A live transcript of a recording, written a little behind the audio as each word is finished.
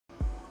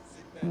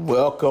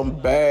Welcome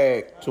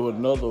back to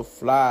another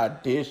fly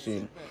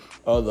edition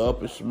of the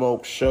Up and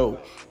Smoke Show.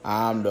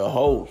 I'm the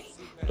host,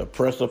 the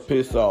Prince of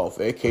Piss Off,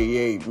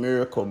 aka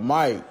Miracle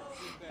Mike,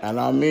 and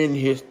I'm in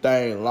his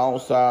thing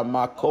alongside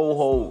my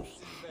co-host,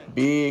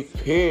 Big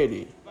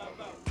Petty,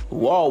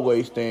 who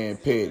always staying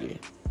petty.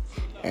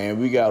 And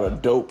we got a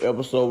dope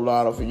episode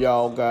lined up for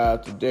y'all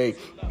guys today.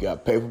 We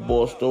got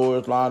Paperboy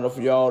Stories lined up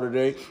for y'all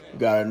today. We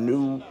got a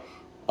new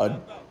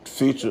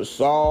featured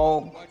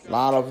song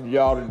lined up for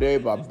y'all today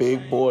by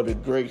Big Boy the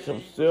Drake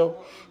himself.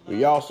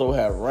 We also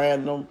have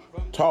random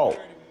talk.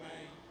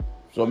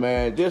 So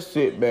man, just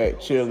sit back,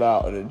 chill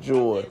out, and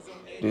enjoy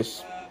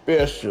this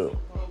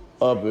special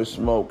Up and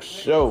Smoke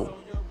show.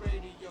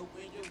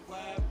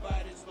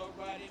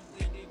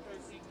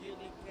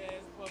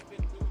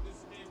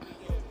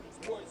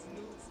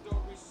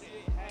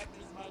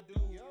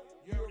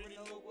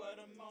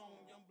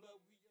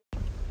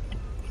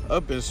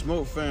 Up and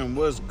Smoke fam,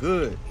 what's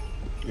good?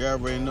 You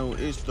already know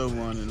it's the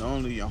one and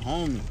only your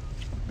homie,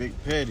 Big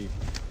Petty.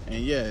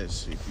 And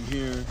yes, if you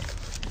hear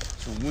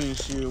some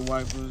windshield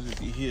wipers, if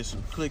you hear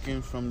some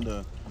clicking from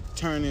the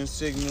turning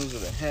signals or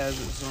the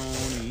hazard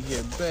zone, and you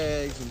hear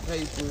bags and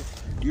paper,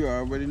 you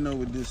already know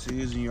what this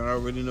is and you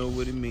already know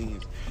what it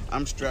means.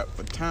 I'm strapped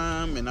for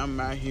time and I'm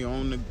out here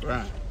on the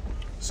grind.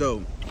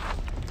 So,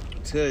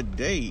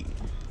 today,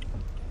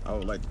 I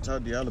would like to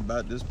talk to y'all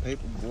about this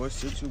Paperboy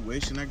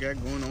situation I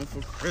got going on for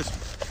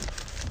Christmas.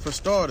 For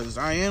starters,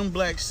 I am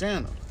Black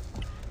Santa,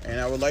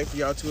 and I would like for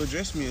y'all to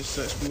address me as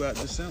such throughout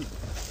December.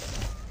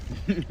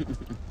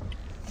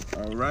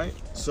 Alright,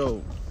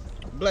 so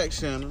Black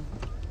Santa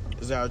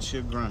is out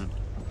here grinding.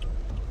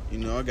 You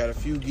know, I got a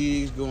few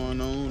gigs going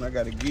on. I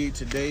got a gig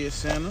today at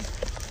Santa,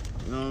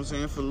 you know what I'm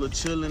saying, for a little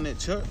chilling at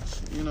church,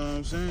 you know what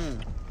I'm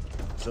saying.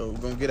 So we're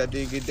gonna get out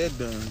there and get that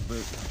done.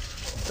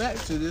 But back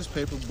to this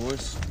Paperboy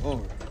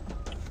story.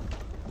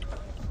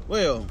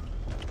 Well,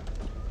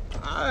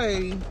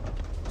 I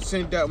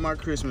sent out my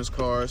Christmas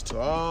cards to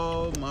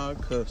all my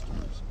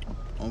customers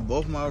on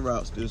both my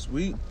routes this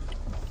week.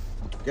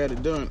 Got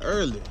it done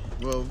early.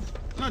 Well,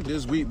 not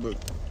this week, but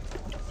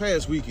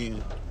past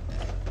weekend.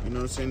 You know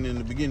what I'm saying? In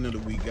the beginning of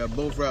the week, got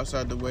both routes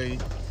out the way,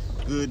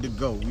 good to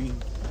go.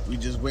 We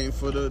just waiting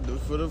for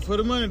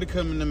the money to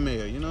come in the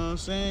mail. You know what I'm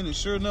saying? And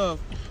sure enough,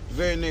 the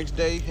very next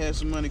day, had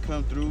some money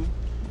come through.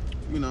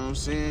 You know what I'm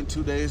saying?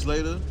 2 days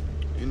later,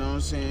 you know what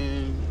I'm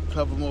saying? A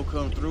couple more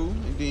come through,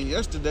 and then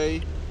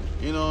yesterday,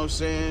 you know what I'm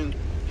saying,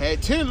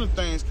 had 10 of them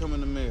things come in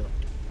the mail.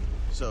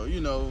 So,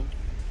 you know,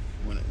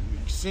 when you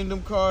send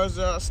them cards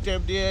out,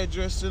 stamp the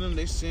address to them,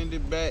 they send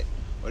it back.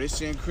 Or they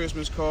send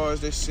Christmas cards,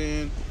 they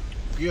send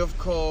gift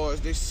cards,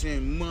 they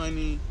send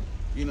money.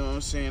 You know what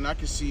I'm saying? I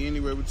can see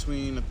anywhere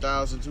between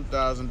 $1,000,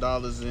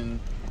 $2,000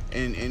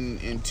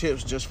 in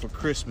tips just for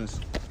Christmas,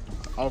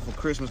 off of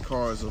Christmas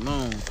cards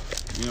alone.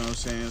 You know what I'm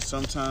saying?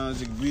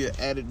 Sometimes it can be an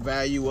added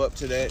value up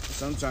to that.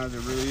 Sometimes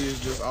it really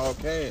is just all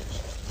cash.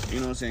 You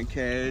know what I'm saying?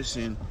 Cash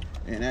and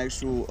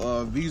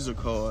actual Visa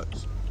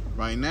cards.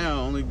 Right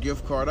now, only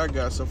gift card I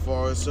got so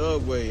far is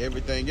Subway.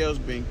 Everything else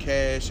been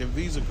cash and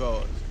Visa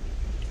cards.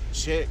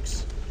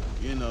 Checks,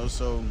 you know,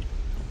 so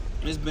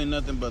it's been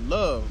nothing but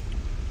love.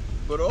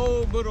 But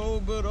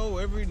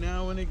every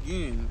now and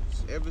again,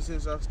 ever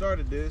since I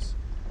started this,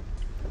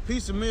 a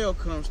piece of mail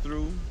comes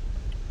through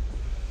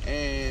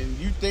and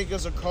you think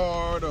it's a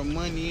card or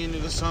money in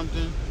it or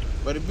something,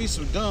 but it be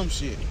some dumb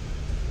shit.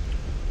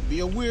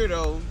 Be a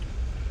weirdo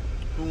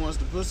who wants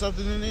to put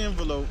something in the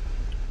envelope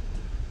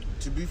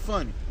to be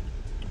funny.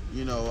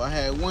 You know, I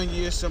had one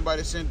year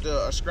somebody sent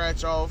a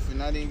scratch off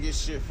and I didn't get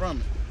shit from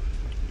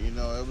it. You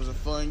know, it was a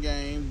fun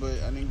game,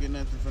 but I didn't get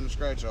nothing from the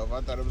scratch off.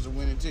 I thought it was a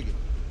winning ticket.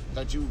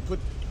 Thought you put,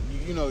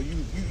 you know,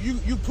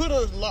 you put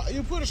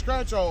a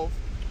scratch off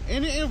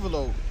in the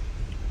envelope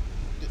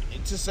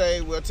to say,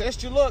 well,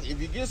 test your luck.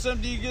 If you get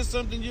something, you get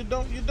something. You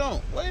don't, you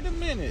don't. Wait a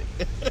minute.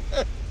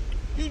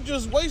 You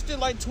just wasted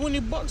like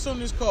 $20 on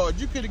this card.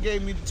 You could have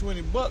gave me the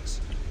 $20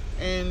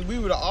 and we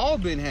would have all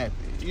been happy.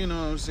 You know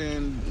what I'm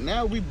saying?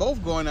 Now we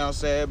both going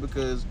outside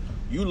because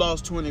you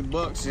lost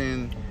 $20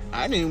 and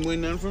I didn't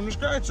win nothing from the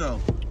scratch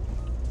off.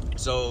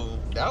 So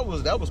that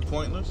was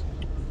pointless.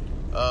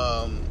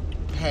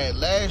 Had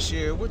last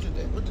year, what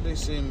did they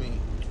send me?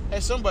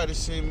 Had somebody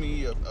send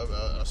me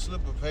a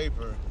slip of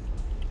paper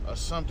or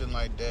something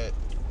like that,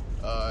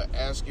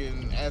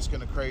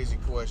 asking a crazy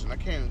question. I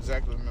can't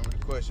exactly remember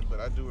the question, but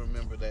I do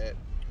remember that.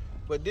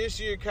 But this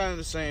year, kind of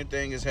the same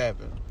thing has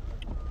happened.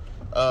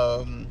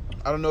 I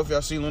don't know if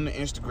y'all seen on the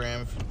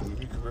Instagram.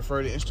 You can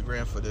refer to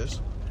Instagram for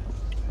this.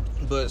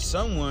 But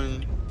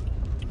someone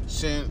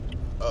sent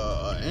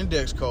an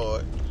index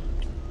card,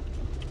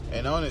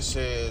 and on it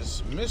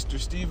says, Mr.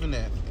 Stephen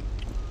Anthony,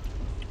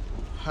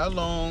 how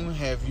long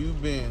have you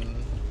been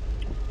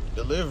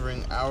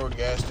delivering our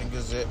Gaston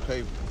Gazette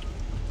paper?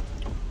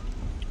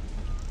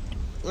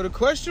 With a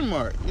question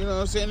mark, you know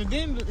what I'm saying? And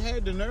then it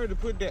had the nerve to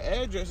put their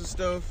address and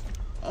stuff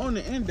on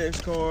the index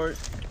card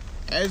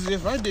as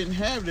if I didn't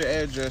have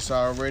their address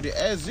already,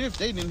 as if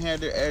they didn't have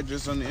their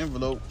address on the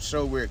envelope,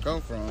 show where it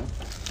come from.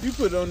 You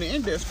put it on the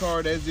index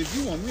card as if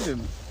you want me to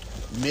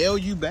mail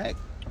you back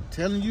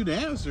telling you the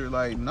answer.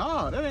 Like,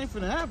 nah, that ain't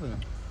finna happen.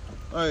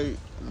 Like,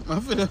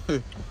 I'm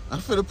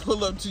finna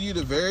pull up to you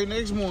the very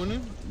next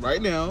morning,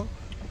 right now,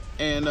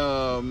 and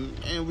I'm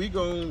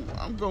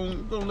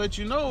gonna let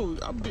you know.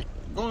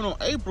 Going on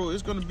April,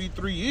 it's gonna be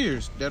 3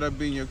 years that I've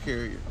been your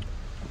carrier.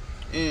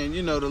 And,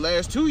 you know, the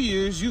last 2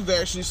 years, you've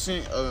actually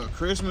sent a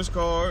Christmas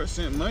card,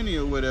 sent money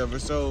or whatever.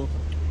 So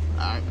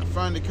I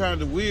find it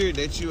kind of weird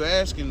that you're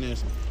asking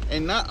this.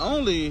 And not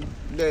only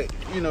that,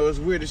 you know, it's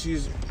weird that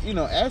she's, you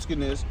know, asking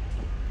this,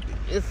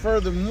 it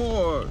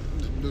furthermore,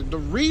 the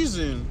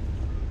reason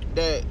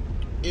that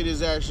it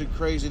is actually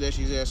crazy that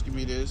she's asking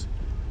me this,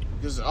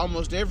 because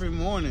almost every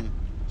morning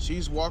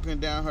she's walking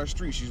down her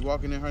street, she's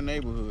walking in her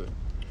neighborhood,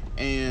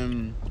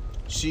 and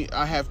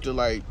I have to,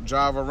 like,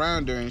 drive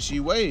around her, and she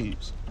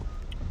waves.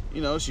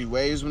 You know, she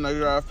waves when I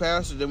drive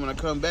past her. Then when I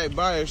come back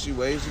by her, she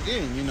waves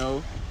again, you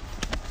know.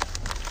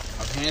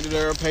 I've handed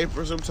her a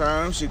paper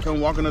sometimes. She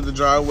come walking up the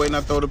driveway and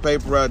I throw the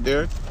paper out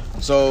there.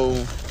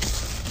 So,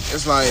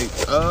 it's like,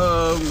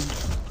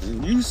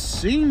 you've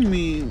seen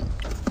me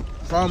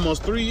for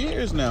almost 3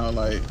 years now.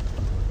 Like,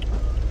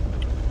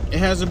 it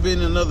hasn't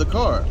been another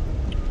car.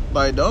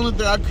 Like, the only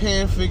thing I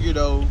can figure,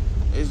 though,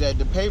 is that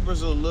the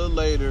papers are a little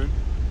later,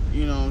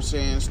 you know what I'm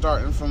saying,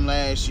 starting from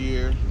last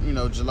year, you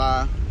know,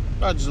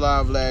 about July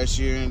of last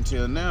year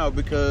until now,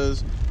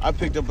 because I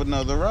picked up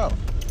another route.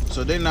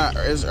 So they're not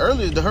as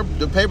early,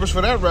 the papers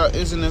for that route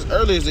isn't as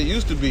early as it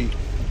used to be.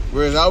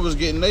 Whereas I was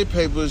getting their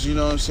papers, you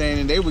know what I'm saying,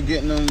 and they were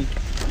getting them,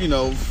 you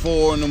know,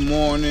 4 in the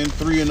morning,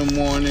 3 in the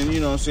morning, you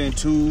know what I'm saying,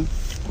 2.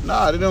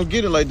 Nah, they don't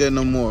get it like that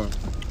no more,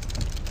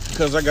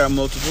 because I got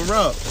multiple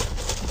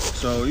routes.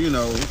 So, you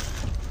know,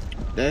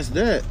 that's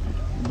that.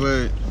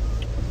 But,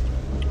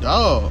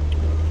 dog,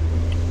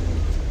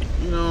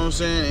 you know what I'm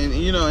saying?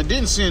 And, you know, I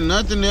didn't send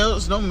nothing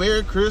else. No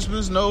Merry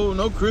Christmas,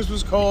 no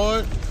Christmas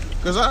card.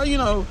 Because, you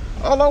know,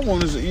 all I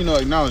want is, you know,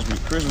 acknowledgement,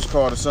 Christmas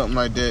card or something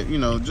like that. You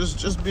know,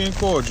 just being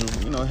cordial.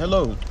 You know,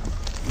 hello.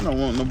 You don't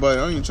want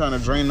nobody, I ain't trying to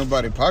drain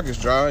nobody's pockets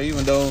dry,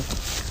 even though,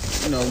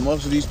 you know,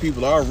 most of these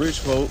people are rich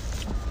folk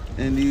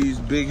in these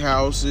big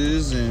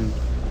houses and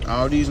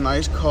all these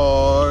nice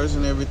cars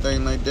and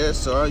everything like that.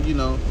 So, you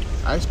know,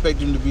 I expect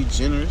them to be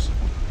generous.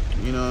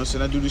 You know what I'm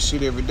saying? I do this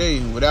shit every day.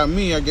 Without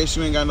me, I guess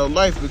you ain't got no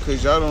life,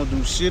 because y'all don't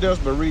do shit else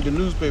but read the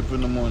newspaper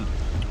in the morning.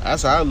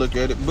 That's how I look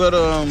at it. But,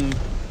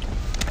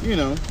 you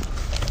know,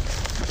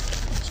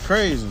 it's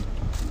crazy.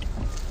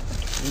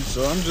 And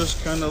so I'm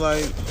just kind of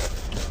like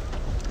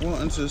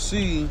wanting to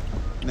see.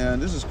 Now,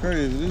 this is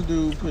crazy. This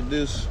dude put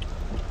this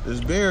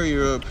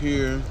barrier up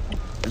here,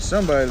 and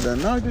somebody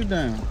done knocked it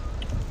down.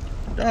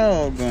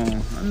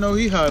 Doggone. I know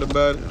he hot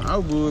about it. I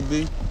would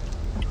be.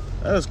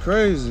 That's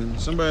crazy.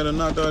 Somebody done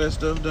knocked all that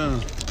stuff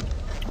down.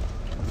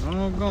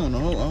 Doggone. I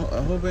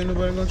hope ain't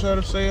nobody gonna try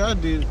to say I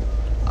did.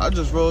 I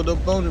just rolled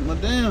up on it my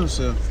damn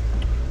self.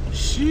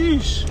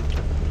 Sheesh.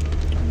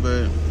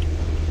 But,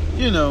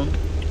 you know,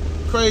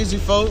 crazy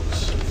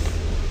folks.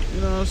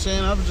 You know what I'm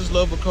saying? I would just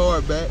love a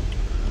card back.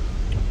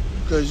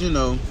 Because, you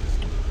know,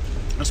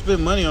 I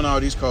spent money on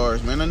all these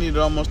cards, man. I needed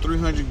almost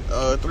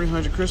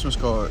 300 Christmas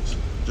cards.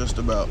 Just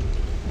about.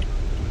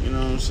 You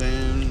know what I'm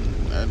saying?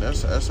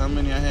 That's how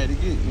many I had to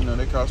get. You know,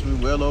 they cost me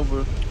well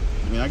over.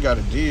 I mean, I got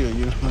a deal.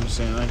 You know what I'm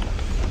saying? I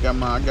got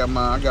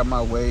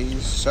my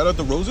ways. Shout out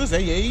to Roses,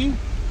 hey. You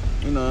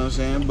know what I'm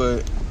saying?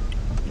 But,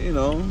 you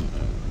know,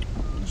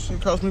 shit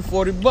cost me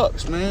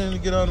 $40, man, to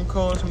get all them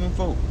cards from them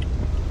folk.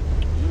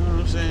 You know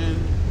what I'm saying?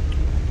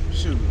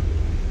 Shoot.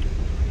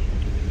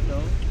 You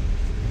know,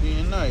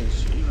 being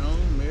nice. You know,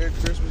 Merry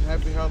Christmas,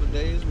 Happy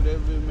Holidays,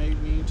 whatever it may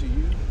mean to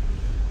you.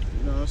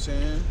 You know what I'm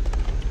saying?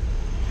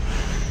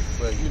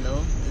 But, you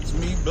know, it's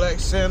me, Black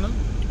Santa,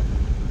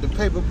 the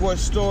Paperboy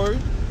Story.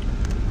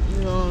 You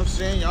know what I'm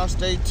saying? Y'all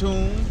stay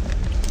tuned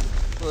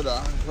for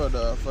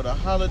the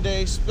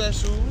holiday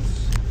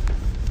specials.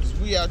 'Cause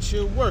we out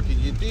here working,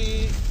 you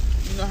dig?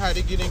 You know how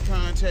to get in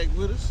contact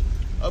with us.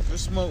 Up in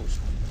Smokes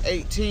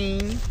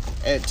 18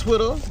 at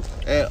Twitter,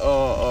 at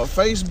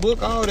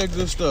Facebook, all that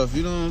good stuff.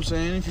 You know what I'm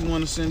saying? If you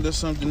want to send us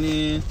something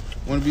in,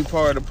 want to be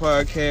part of the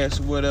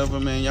podcast or whatever,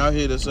 man, y'all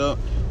hit us up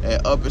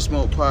at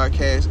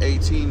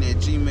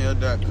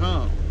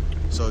upinSmokePodcast18@gmail.com.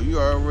 So you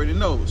already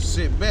know.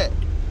 Sit back,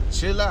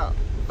 chill out,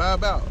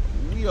 vibe out.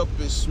 We up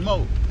in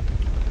smoke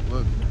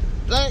with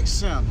Black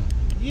Santa.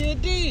 You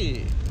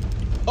did.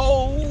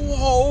 Ho,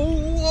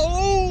 ho,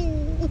 ho.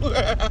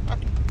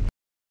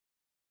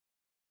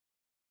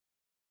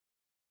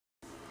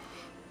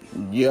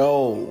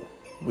 Yo,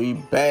 we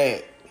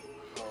back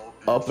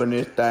up in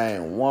this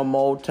thing one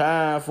more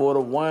time for the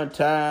one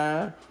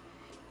time.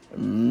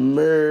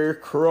 Merry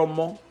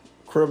Christmas.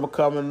 Christmas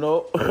coming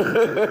up.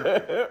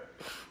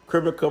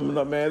 Christmas coming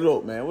up, man.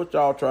 Look, man, what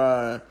y'all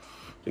trying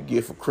to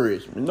get for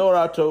Christmas? You know what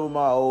I told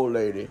my old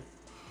lady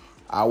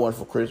I want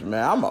for Christmas,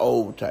 man? I'm an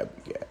old type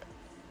of guy.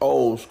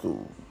 Old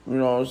school. You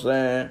know what I'm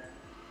saying?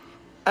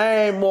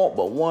 I ain't want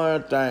but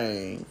one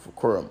thing for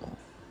Christmas.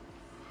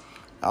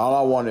 All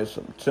I want is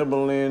some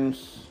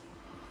Timberlands,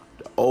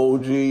 the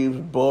OG's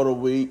butter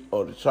wheat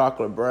or the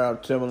chocolate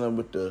brown Timberland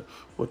with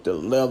the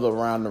leather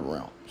around the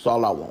rim. That's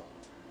all I want.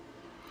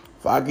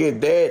 If I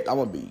get that, I'm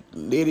gonna be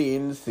litty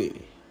in the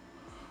city.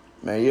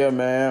 Man, yeah,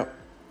 man.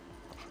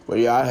 But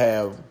yeah, I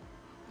have,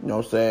 you know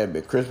what I'm saying,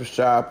 been Christmas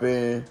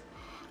shopping.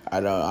 I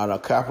done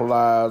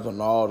capitalized on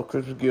all the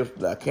Christmas gifts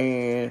that I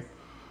can.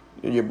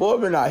 Your boy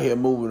been out here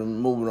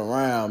moving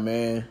around,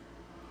 man.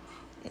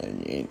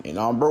 And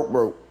I'm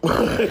broke.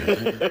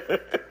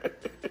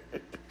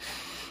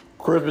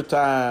 Christmas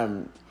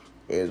time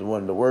is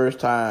one of the worst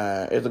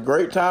times. It's a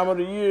great time of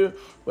the year,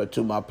 but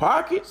to my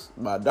pockets,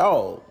 my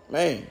dog,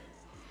 man,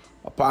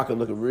 my pocket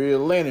looking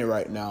real leany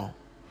right now.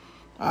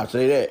 I'll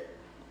say that.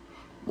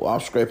 Well, I'm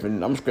scraping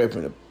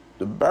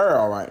the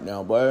barrel right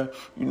now, boy.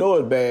 You know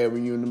it's bad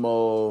when you in the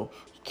mall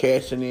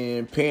cashing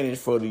in pennies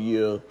for the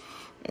year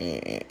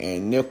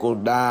and nickel,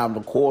 dime,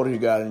 the quarter you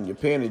got in your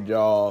penny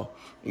jar.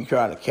 You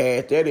trying to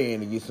cash that in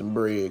to get some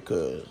bread,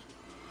 cause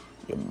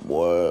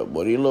boy,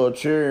 these little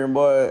children,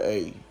 boy,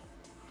 hey.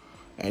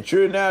 And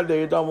children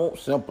nowadays don't want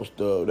simple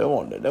stuff. They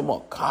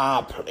want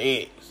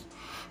complex.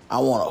 I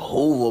want a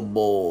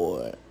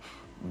hoverboard,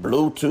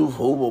 Bluetooth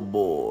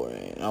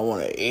hoverboard, and I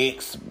want an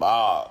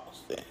Xbox,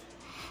 and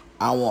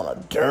I want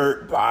a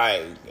dirt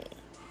bike,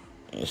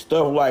 and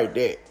stuff like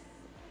that.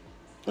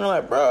 I'm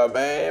like, bro,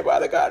 man,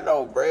 everybody got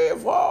no bread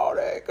for all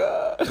that,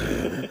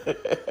 cuz.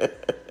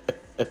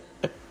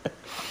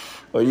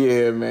 But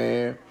yeah,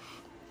 man.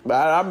 But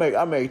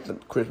I make some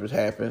Christmas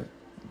happen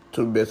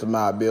to the best of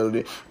my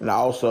ability. And I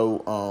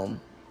also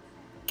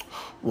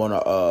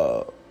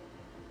wanna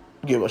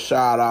give a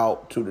shout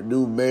out to the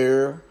new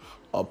mayor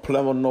of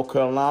Plymouth, North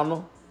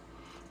Carolina,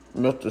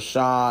 Mr.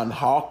 Sean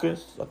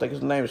Hawkins. I think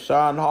his name is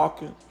Sean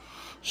Hawkins.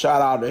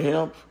 Shout out to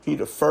him. He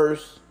the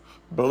first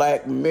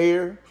black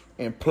mayor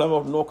in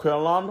Plymouth, North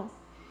Carolina.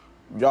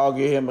 Y'all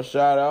give him a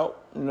shout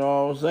out. You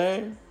know what I'm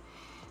saying?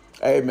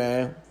 Hey,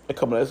 man.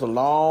 It's a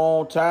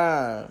long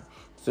time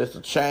since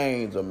the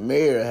change of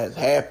mayor has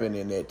happened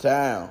in that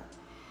town.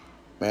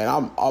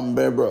 Man, I'm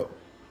been bro.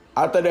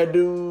 I thought that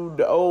dude,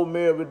 the old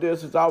mayor, been there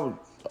since I was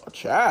a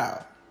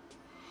child.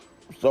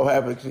 I'm so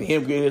happy to see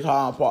him get his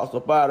hind parts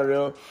up out of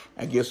there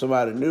and get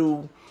somebody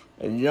new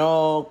and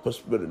young,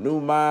 with a new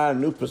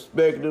mind, new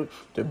perspective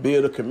to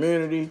build a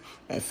community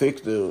and fix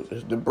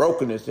the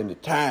brokenness in the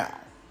town.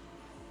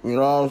 You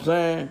know what I'm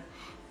saying?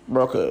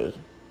 Bro, cause,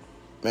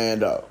 man,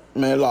 dog.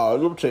 Man,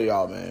 Lord, let me tell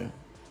y'all, man.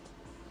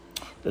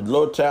 The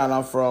little town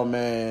I'm from,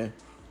 man,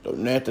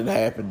 nothing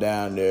happened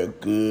down there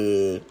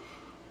good.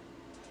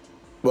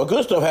 Well,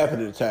 good stuff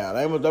happened in the town.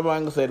 I'm not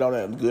gonna say all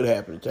that good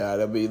happened in the town.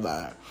 That'd be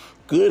lying.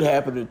 Good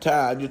happened in the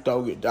town, just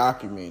don't get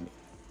documented.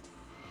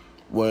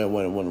 When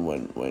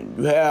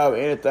you have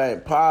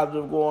anything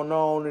positive going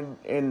on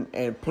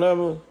in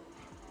Plymouth,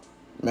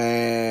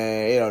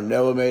 man, it'll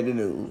never make the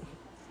news.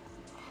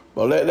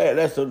 But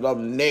that's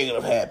something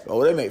negative happen.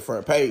 Oh, they make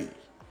front page.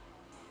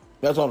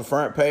 That's on the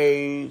front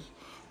page.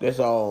 That's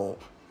on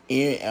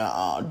WITN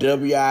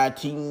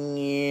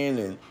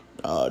and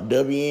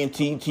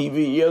WNT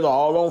TV. Yeah,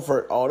 all on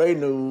for all they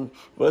news.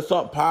 But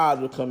something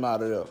positive come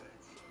out of there.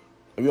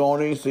 You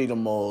don't even see the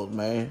moles,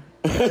 man.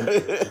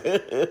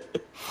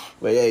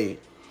 But hey,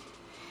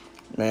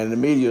 man, the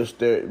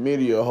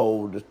media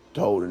hold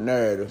the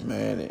narrative,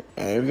 man,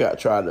 and we got to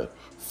try to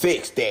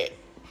fix that.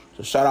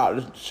 So shout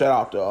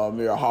out to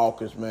Mayor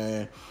Hawkins,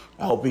 man.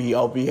 I hope he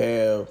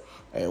have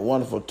a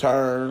wonderful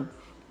turn,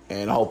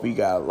 and I hope he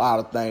got a lot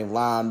of things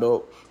lined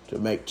up to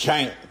make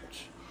change.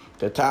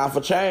 The time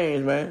for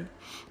change, man.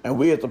 And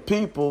we as the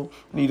people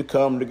need to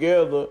come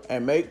together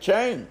and make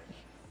change.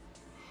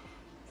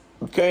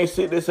 You can't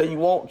sit there and say you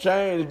want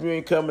change if you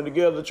ain't coming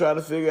together trying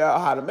to figure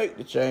out how to make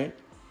the change.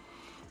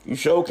 You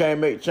sure can't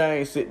make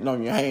change sitting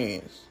on your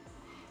hands.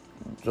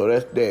 So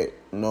that's that.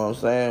 You know what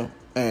I'm saying?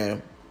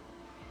 And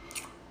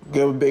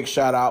give a big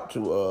shout out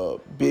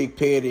to Big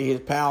Petty,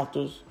 his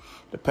Panthers.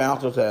 The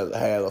Panthers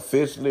have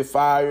officially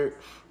fired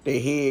their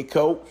head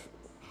coach.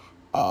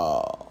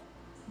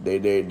 They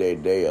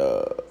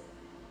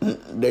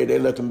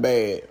looking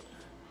bad.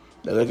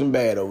 They're looking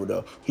bad over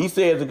there. He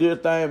said it's a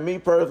good thing. Me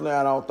personally,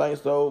 I don't think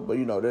so. But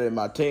you know, they're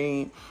my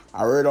team.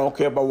 I really don't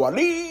care about what I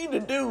need to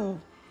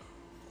do.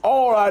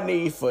 All I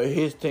need for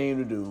his team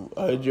to do,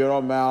 a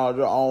general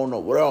manager, owner,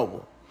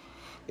 whatever,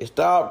 is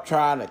stop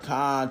trying to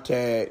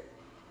contact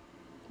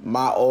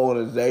my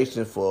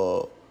organization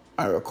for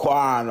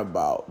inquiring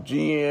about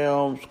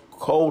GMs,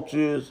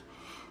 coaches,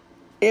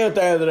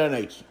 anything of that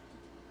nature.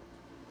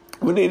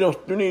 We need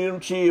them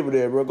chill over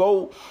there, bro.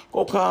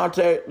 Go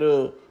contact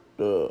the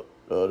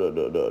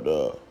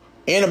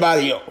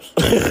anybody else.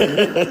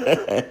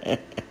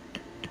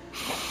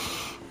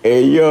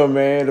 Hey, yo,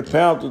 man, the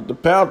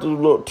Panthers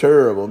look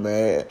terrible,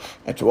 man.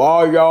 And to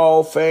all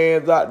y'all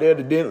fans out there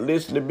that didn't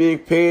listen to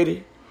Big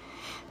Petty,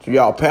 to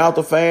y'all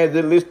Panther fans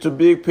that listen to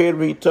Big Petty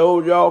when he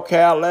told y'all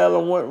Kyle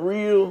Allen wasn't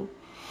real,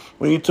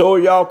 when he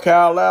told y'all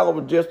Kyle Allen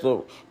was just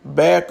a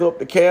backup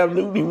to Cam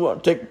Newton, he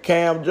wasn't taking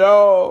Cam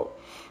job.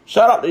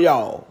 Shout out to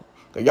y'all,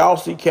 because y'all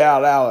see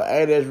Kyle Allen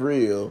ain't as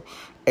real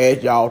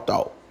as y'all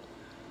thought.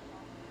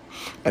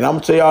 And I'm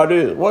going to tell y'all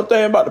this. One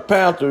thing about the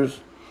Panthers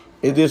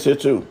is this here,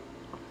 too.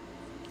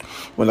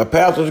 When the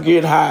Panthers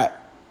get hot,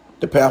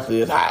 the Panthers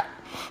is hot.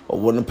 But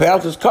when the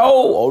Panthers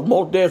cold, oh,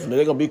 most definitely,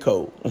 they're going to be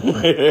cold.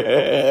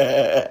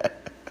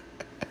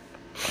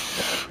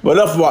 But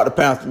enough about the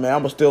Panthers, man.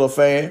 I'm still a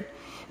fan.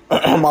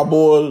 My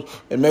boys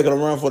are making a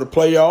run for the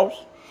playoffs.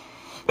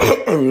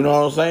 You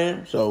know what I'm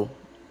saying? So,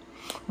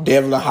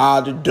 definitely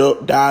hard to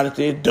Duck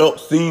Dynasty, Duck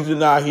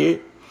season out here.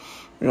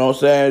 You know what I'm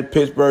saying?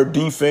 Pittsburgh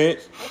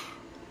defense.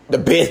 The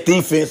best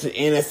defense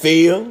in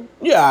NFL.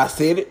 Yeah, I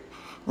said it.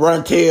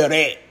 Run, tell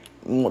that.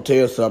 I'm going to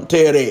tell something.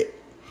 Tell that.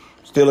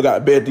 Still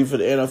got the best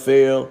defense in the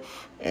NFL.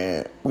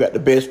 And we got the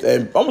best.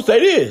 And I'm going to say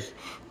this.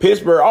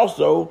 Pittsburgh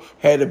also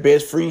had the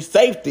best free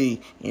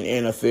safety in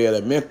the NFL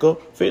at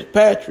Minkah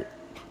Fitzpatrick.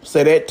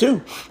 Say that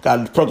too.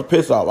 Got to put the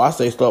piss off. I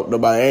say stuff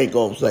nobody ain't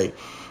going to say.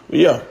 But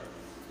yeah.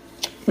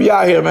 We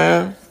out here,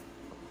 man.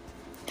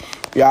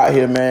 We out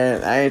here,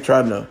 man. I ain't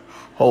trying to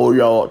hold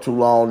y'all up too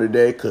long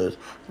today because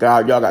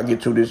y'all got to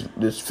get to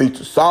this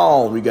feature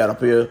song we got up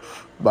here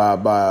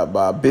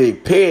by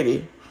Big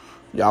Petty.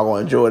 Y'all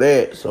going to enjoy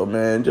that. So,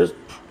 man, just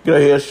get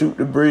out here, shoot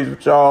the breeze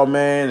with y'all,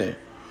 man, and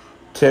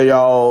tell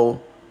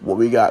y'all what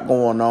we got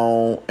going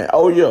on. And,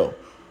 oh, yeah,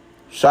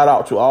 shout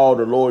out to all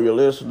the loyal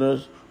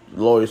listeners,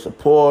 loyal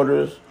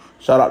supporters.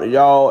 Shout out to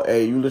y'all.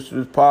 Hey, you listen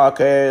to this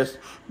podcast,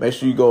 make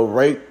sure you go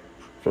rate,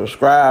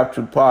 subscribe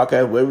to the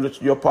podcast, wherever you listen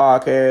to your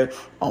podcast,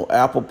 on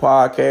Apple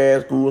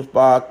Podcasts, Google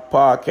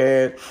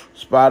Podcasts,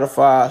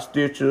 Spotify,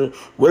 Stitcher,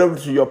 whatever you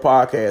listen to your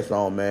podcast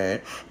on,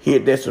 man.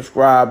 Hit that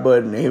subscribe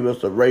button and give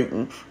us a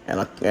rating. And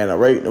a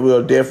rating,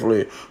 we'll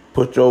definitely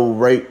put your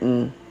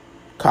rating,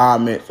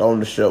 comments on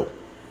the show.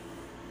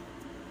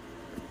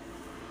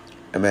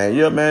 And, man,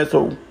 yeah, man,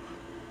 so,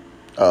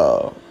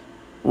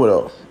 what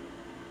else?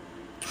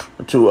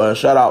 To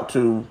shout out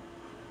to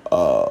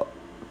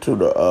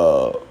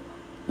the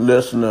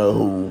listener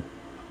who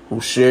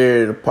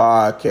shared the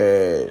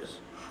podcast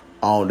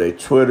on their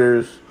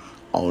Twitters,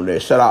 on their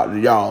shout out to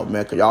y'all,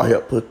 man, cause y'all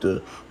help put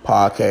the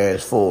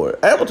podcast forward.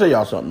 I'm gonna tell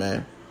y'all something,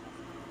 man.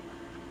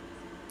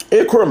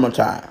 It's Christmas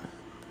time.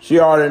 She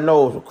already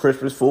knows what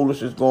Christmas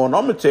foolish is going on.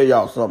 I'm gonna tell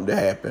y'all something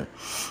that happened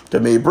to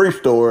me. Brief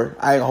story.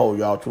 I ain't gonna hold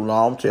y'all too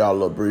long. I'm gonna tell y'all a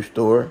little brief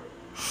story.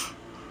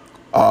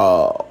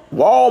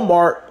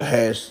 Walmart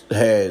has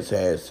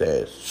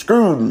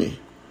screwed me.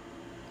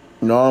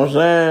 You know what I'm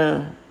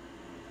saying?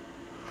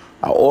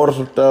 I ordered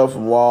some stuff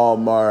from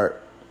Walmart.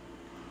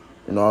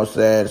 You know what I'm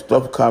saying?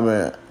 Stuff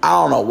coming. I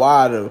don't know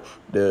why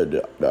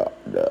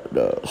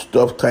the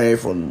stuff came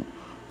from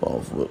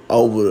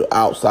over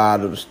outside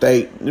of the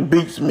state. It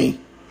beats me.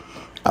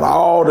 Out of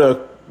all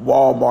the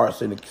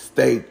Walmarts in the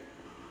state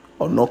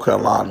of North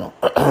Carolina,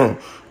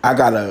 I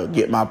gotta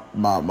get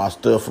my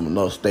stuff from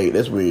another state.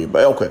 That's weird,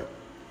 but okay.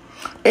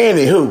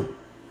 Anywho,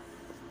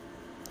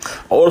 I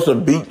ordered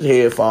some Beats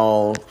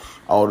headphones.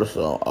 I ordered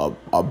some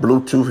a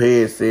Bluetooth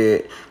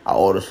headset. I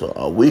ordered some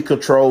a Wii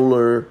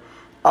controller.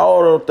 I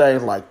ordered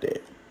things like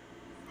that.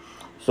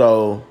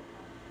 So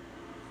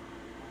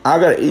I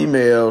got an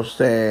email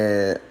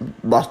saying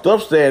my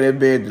stuff said it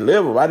been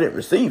delivered. But I didn't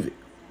receive it.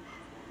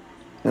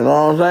 You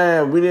know what I'm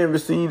saying? We didn't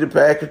receive the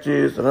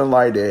packages and nothing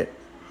like that.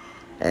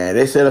 And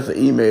they sent us an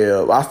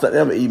email. I sent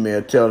them an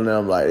email telling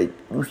them, like,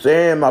 you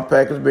saying my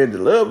package been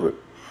delivered,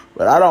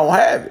 but I don't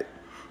have it.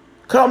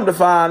 Come to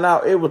find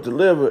out, it was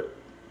delivered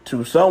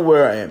to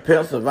somewhere in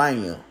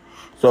Pennsylvania.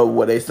 So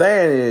what they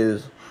saying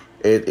is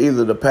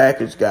either the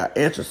package got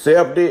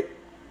intercepted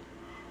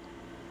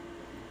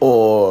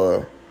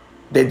or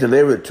they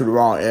delivered it to the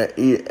wrong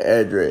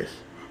address.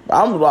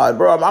 I'm like,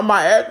 bro,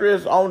 my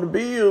address on the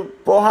bill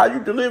for how you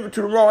delivered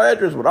to the wrong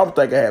address. What I'm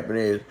thinking happened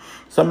is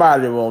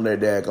somebody on that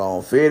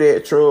daggone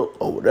FedEx truck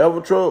or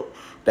whatever truck,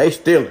 they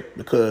steal it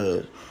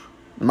because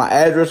my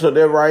address are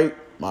there right,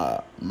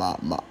 my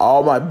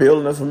all my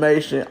billing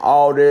information,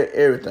 all that,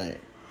 everything.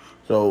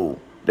 So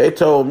they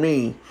told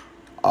me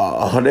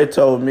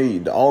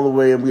the only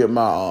way I'm getting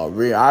my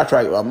I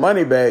try to get my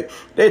money back.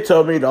 They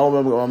told me the only way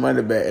I'm getting my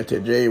money back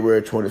until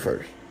January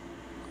 21st.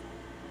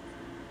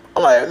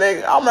 I'm like,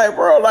 nigga,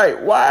 bro, like,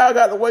 why I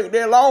got to wait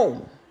that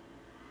long?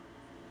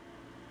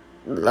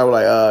 I was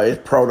like,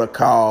 it's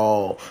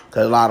protocol,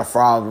 because a lot of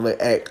fraudulent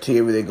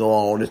activity go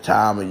on this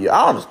time of year.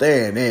 I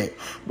understand that.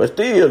 But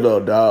still, though,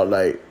 dog,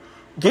 like,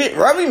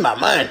 run me my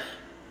money.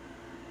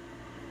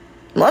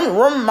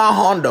 Run me my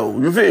Hondo,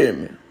 you feel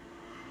me?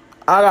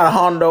 I got a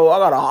Hondo,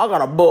 I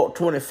got a buck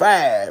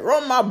 25.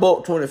 Run my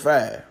buck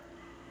 25.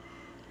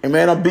 And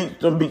man,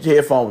 them Beats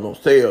headphones on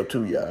sale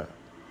too, y'all.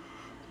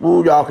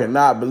 Ooh, y'all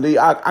cannot believe.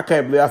 I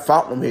can't believe I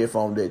found them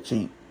headphones that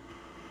cheap.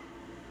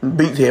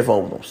 Beats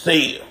headphones on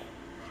sale.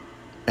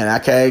 And I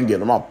can't get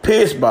them. I'm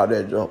pissed about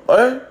that jump.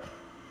 But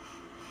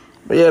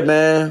yeah,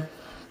 man.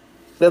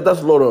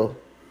 That's a little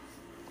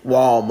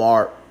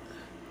Walmart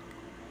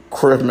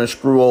Christmas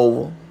screw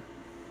over.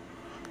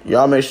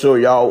 Y'all make sure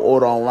y'all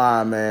order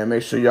online, man.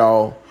 Make sure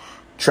y'all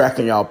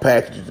tracking y'all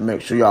packages.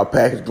 Make sure y'all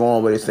package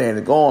going where they saying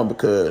it's going,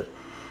 because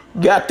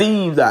you got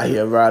thieves out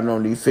here riding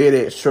on these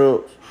FedEx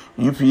trucks,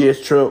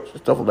 UPS trucks,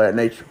 and stuff of that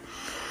nature.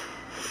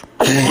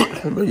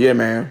 But yeah,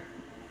 man,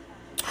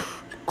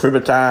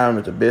 Christmas time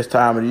is the best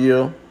time of the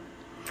year.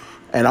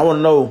 And I want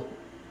to know,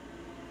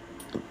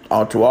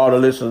 to all the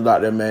listeners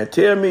out there, man,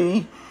 tell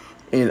me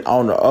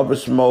on the Up in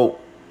Smoke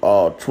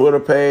Twitter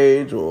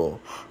page or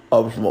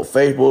Up in Smoke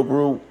Facebook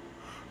group,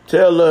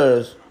 tell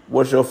us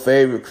what's your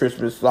favorite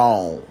Christmas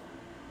song.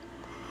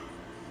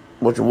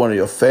 What's one of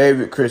your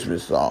favorite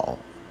Christmas songs?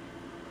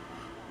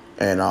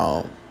 And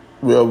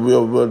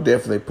we'll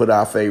definitely put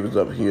our favorites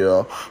up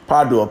here.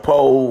 Probably do a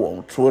poll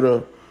on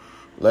Twitter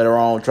later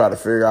on, try to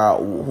figure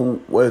out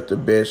what's the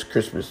best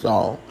Christmas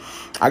song.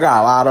 I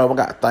got a lot of them.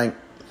 I got to think.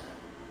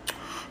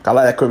 I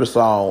like that Christmas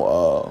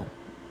song,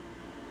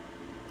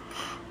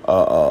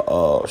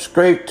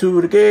 Straight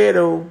to the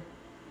Ghetto.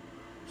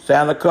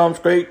 Santa Come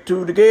Straight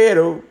to the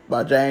Ghetto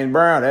by James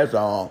Brown. That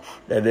song,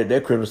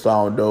 that Christmas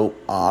song dope.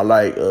 I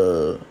like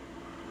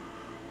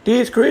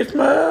This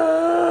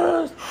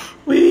Christmas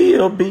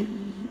will be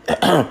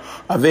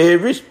a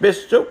very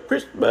special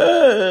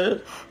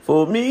Christmas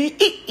for me.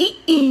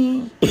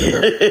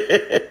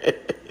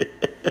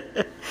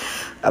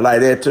 I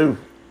like that too.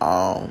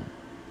 I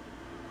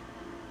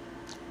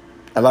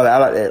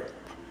like that.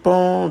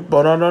 Boom,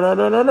 bum,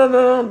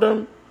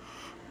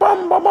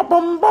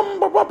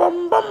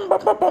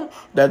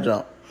 that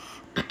jump.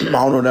 I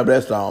don't know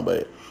that song,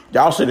 but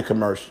y'all see the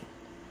commercial.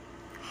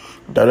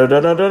 That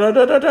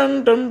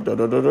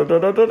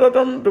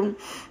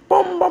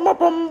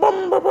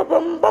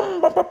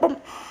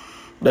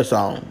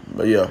song,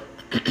 but yeah.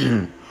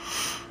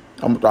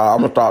 I'm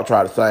gonna start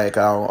trying to sing,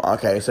 cause I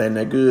can't sing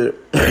that good.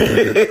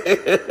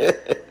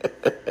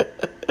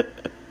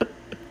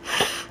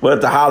 But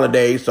it's the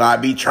holidays, so I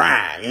be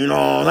trying, you know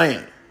what I'm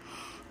saying?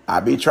 I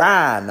be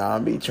trying.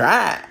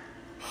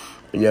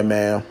 But yeah,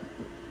 man.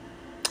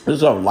 This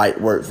is some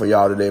light work for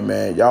y'all today,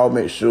 man. Y'all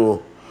make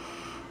sure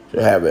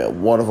to have a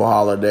wonderful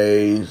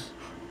holidays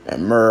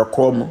and Merry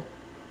Christmas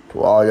to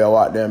all y'all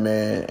out there,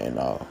 man. And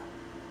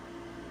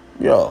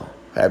yeah,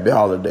 happy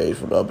holidays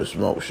from the Up in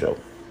Smoke Show.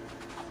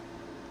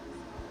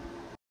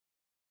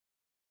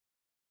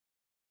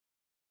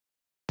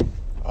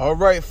 All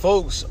right,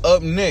 folks,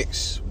 up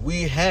next,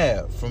 we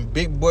have from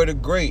Big Boy the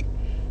Great,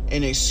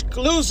 an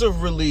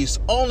exclusive release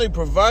only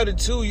provided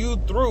to you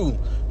through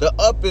the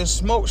Up in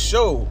Smoke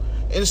Show.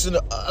 It's an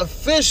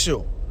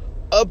official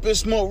Up in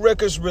Smoke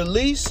Records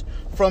release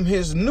from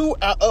his new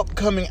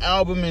upcoming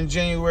album in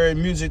January,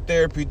 Music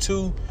Therapy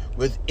 2,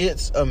 with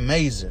It's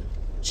Amazing.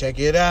 Check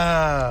it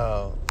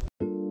out.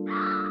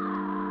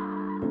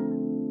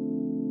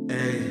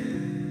 Hey.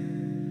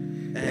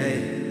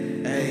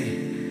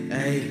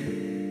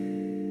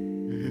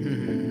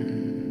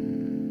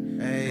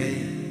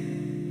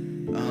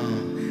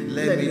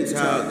 Let me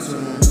talk to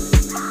him.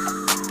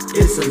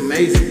 It's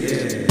amazing,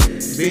 yeah.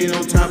 Being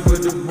on top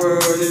of the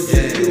world is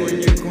just you and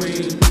your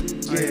queen.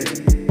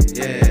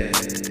 Yeah.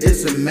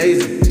 It's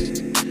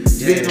amazing.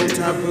 Being on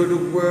top of the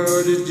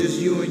world is just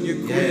you and your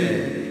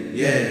queen.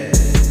 Yeah.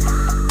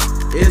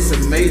 It's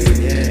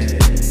amazing, yeah.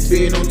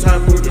 Being on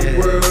top of the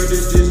world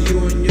is just you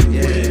and your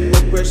queen.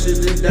 More precious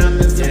than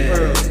diamonds and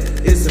pearls.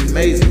 It's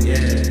amazing,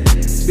 yeah.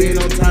 Being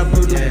on top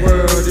of the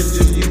world is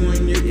just you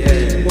and your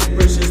queen. More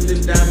precious than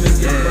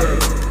diamonds and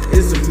pearls.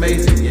 It's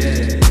amazing,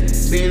 yeah.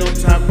 Being on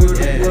top of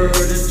the world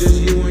is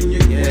just you and your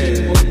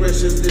queen. More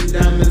precious than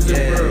diamonds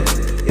and pearls.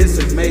 It's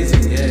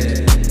amazing, yeah.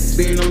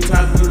 Being on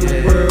top of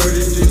the world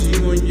is just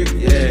you and your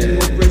queen.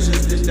 More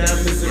precious than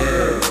diamonds and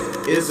pearls.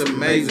 It's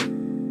amazing.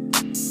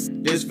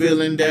 This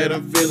feeling that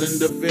I'm feeling,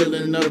 the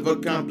feeling of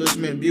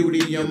accomplishment,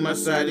 beauty on my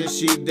side, and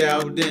she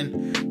dialed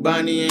in.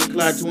 Bonnie and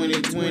Clyde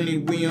 2020,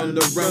 we on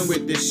the run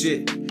with this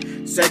shit.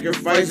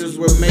 Sacrifices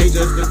were made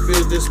just to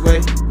feel this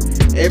way.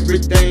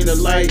 Everything the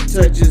light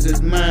touches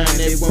is mine.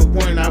 At one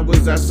point I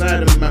was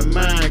outside of my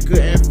mind,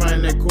 couldn't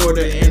find a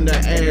quarter in the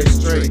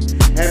ashtray.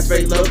 Had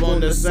fake love on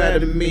the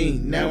side of me,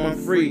 now I'm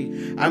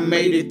free. I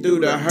made it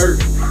through the hurt,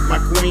 my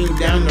queen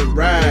down the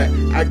ride.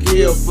 I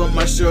kill for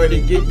my shorty,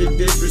 get the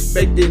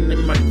disrespecting,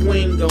 and my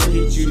queen gon'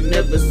 hit you,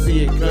 never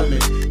see it coming.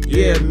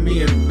 Yeah,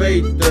 me and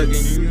Faith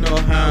thuggin', you know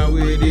how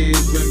it is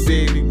when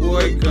baby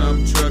boy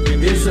come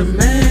truckin'. It's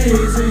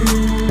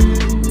amazing.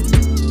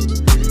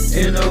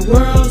 In a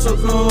world so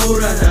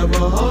cold, I have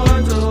a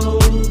heart to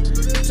hold.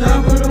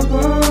 Top of the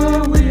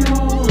world we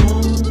on.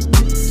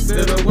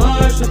 Better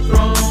watch the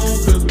throne,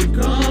 cause we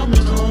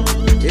coming home.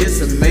 It's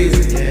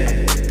amazing, yeah.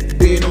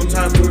 Being on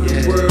top of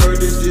the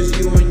world is just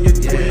you and your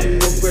queen.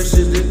 More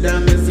precious than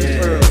diamonds and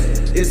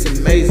pearls. It's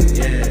amazing,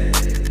 yeah.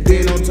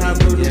 Being on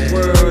top of the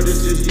world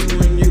is just you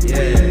and your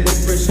queen. More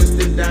precious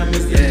than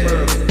diamonds and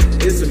pearls.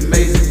 It's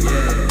amazing,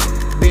 yeah.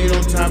 Being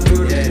on top of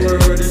the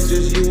world is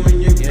just you and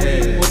your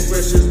queen. More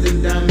precious than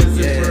diamonds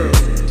and pearls.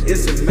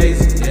 It's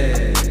amazing,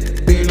 yeah.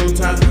 Being on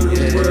top of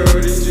the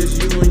world is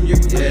just you and your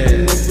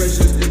queen. More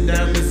precious than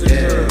diamonds and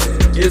pearls.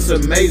 It's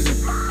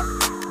amazing.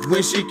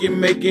 When she can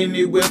make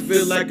anywhere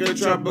feel like a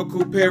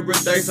tropical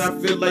paradise. I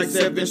feel like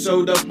Seven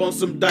showed up on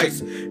some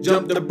dice.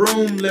 Jump the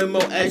broom,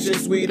 limo, action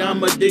sweet.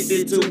 I'm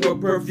addicted to her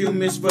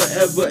perfume, it's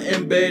forever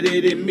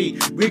embedded in me.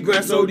 We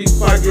grind so these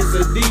pockets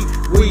are deep.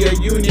 We a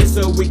unit,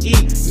 so we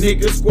eat.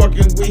 Niggas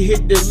squawking, we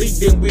hit delete,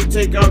 then we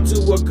take out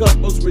to a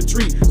couple's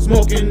retreat.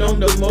 Smoking on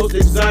the most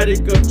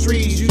exotic of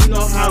trees. You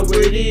know how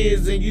it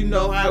is, and you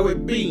know how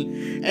it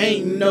be.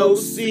 Ain't no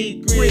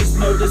secrets,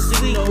 no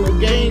deceit, no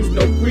games,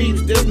 no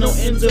creeps. There's no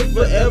end to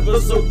forever,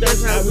 so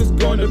that's how it's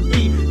gonna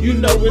be. You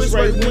know it's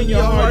right when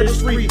your heart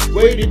is free.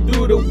 Waded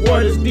through the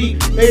waters deep.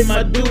 Paid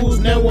my dues,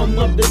 now I'm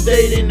up to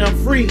date and I'm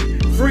free.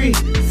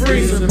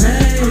 It's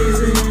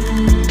amazing.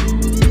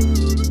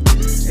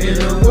 In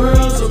a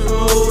world so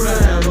cold, I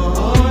have a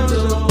heart to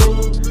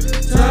hold.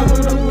 Top of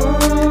the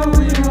world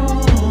we on.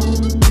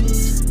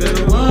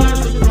 Better watch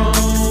us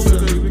strong,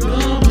 cause we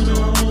coming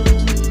home.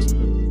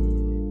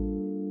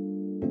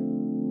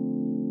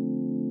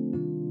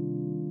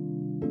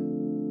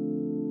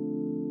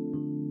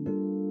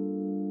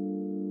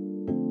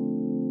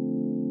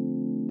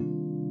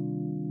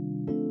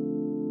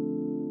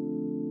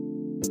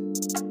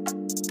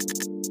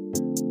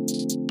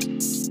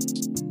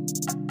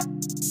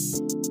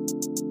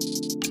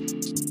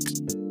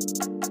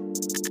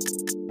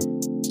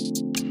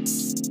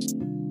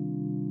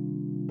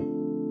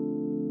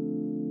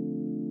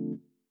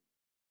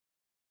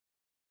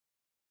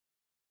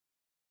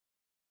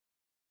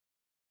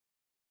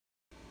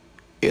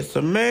 It's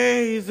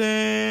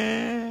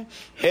amazing.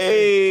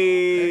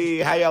 Hey,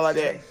 how y'all like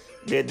that?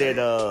 Did that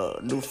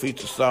new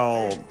feature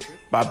song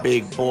by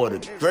Big Boy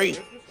the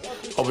Great.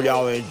 Hope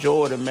y'all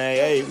enjoyed it, man.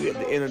 Hey, we at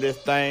the end of this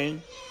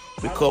thing.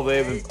 We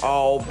cover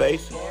all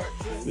bases.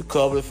 We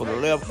cover it from the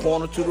left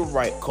corner to the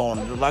right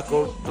corner, just like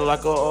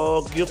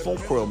a gift from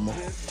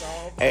Christmas.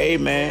 Hey,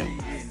 man,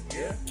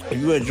 if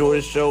you enjoy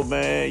this show,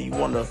 man, you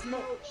want to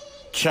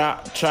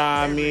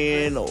chime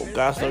in or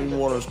got something you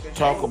want to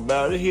talk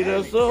about, hit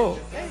us up.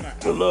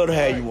 We'd love to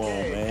have you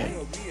on,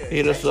 man.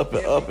 Hit us up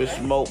at Up and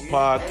Smoke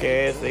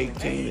Podcast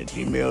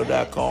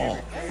 18@gmail.com.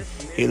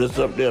 Hit us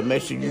up there.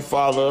 Make sure you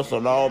follow us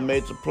on all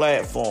major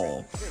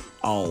platforms.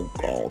 On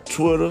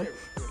Twitter,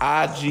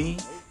 IG,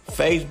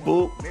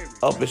 Facebook,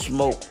 Up and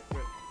Smoke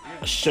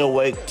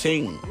Show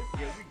 18.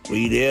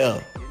 We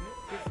there.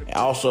 And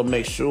also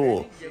make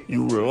sure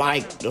you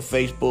like the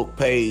Facebook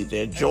page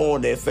and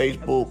join that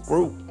Facebook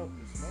group.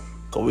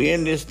 Cause we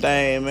in this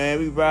thing, man.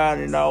 We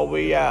riding all the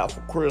way out for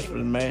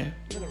Christmas, man.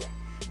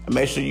 And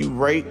make sure you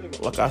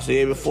rate, like I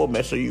said before,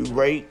 make sure you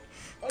rate,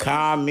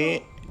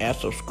 comment, and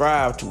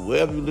subscribe to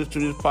wherever you listen to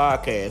this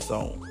podcast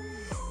on.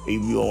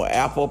 If you're on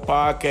Apple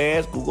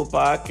Podcasts, Google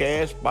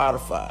Podcasts,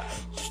 Spotify,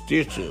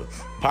 Stitcher,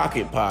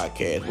 Pocket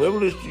Podcasts, wherever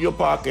you listen to your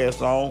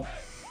podcast on,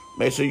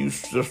 make sure you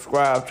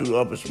subscribe to the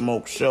Up and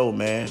Smoke Show,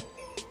 man.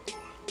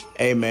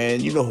 Hey,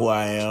 man, you know who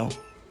I am.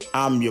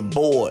 I'm your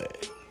boy,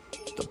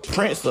 the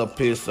Prince of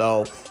Piss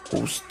Off,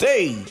 who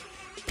stayed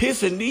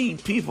pissing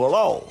these people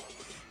off.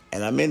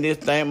 And I'm in this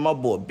thing, my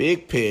boy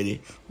Big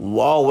Petty, who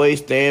always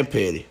stand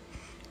petty.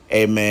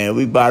 Hey, man,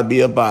 we about to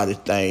be about this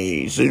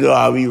thing. So you know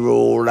how we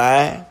roll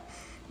live.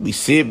 We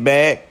sit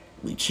back,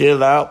 we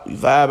chill out, we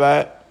vibe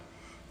out,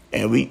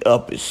 and we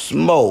up and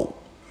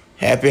smoke.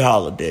 Happy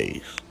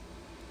holidays.